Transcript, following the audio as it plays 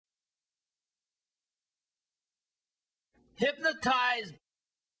Hypnotized.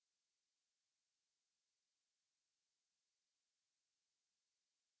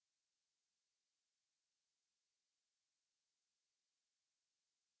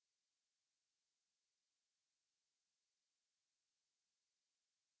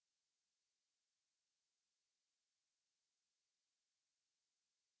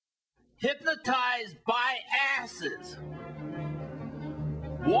 Hypnotized by asses.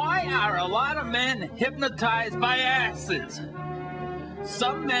 Why are a lot of men hypnotized by asses?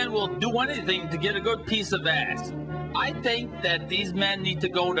 Some men will do anything to get a good piece of ass. I think that these men need to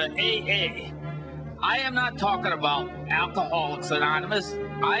go to AA. I am not talking about Alcoholics Anonymous.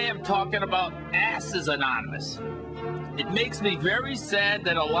 I am talking about Asses Anonymous. It makes me very sad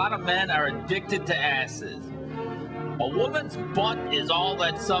that a lot of men are addicted to asses. A woman's butt is all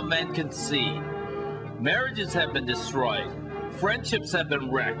that some men can see. Marriages have been destroyed. Friendships have been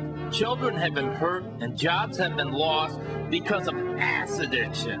wrecked. Children have been hurt, and jobs have been lost because of ass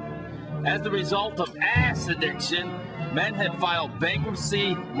addiction. As a result of ass addiction, men have filed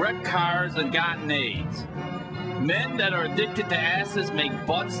bankruptcy, wrecked cars, and gotten AIDS. Men that are addicted to asses make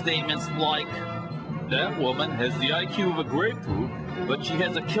butt statements like, "That woman has the IQ of a grapefruit, but she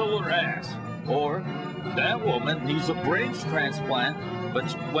has a killer ass." Or, "That woman needs a brain transplant,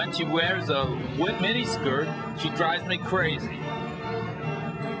 but when she wears a miniskirt, she drives me crazy."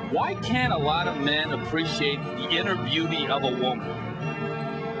 Why can't a lot of men appreciate the inner beauty of a woman?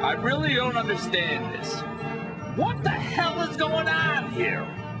 I really don't understand this. What the hell is going on here?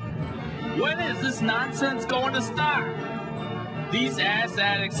 When is this nonsense going to stop? These ass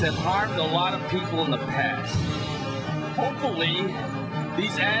addicts have harmed a lot of people in the past. Hopefully,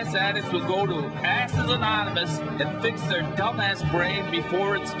 these ass addicts will go to Asses Anonymous and fix their dumbass brain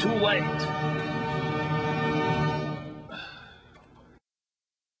before it's too late.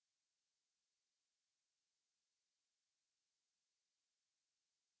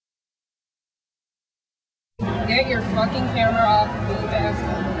 Get your fucking camera off, boob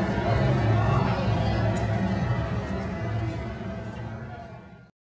asshole.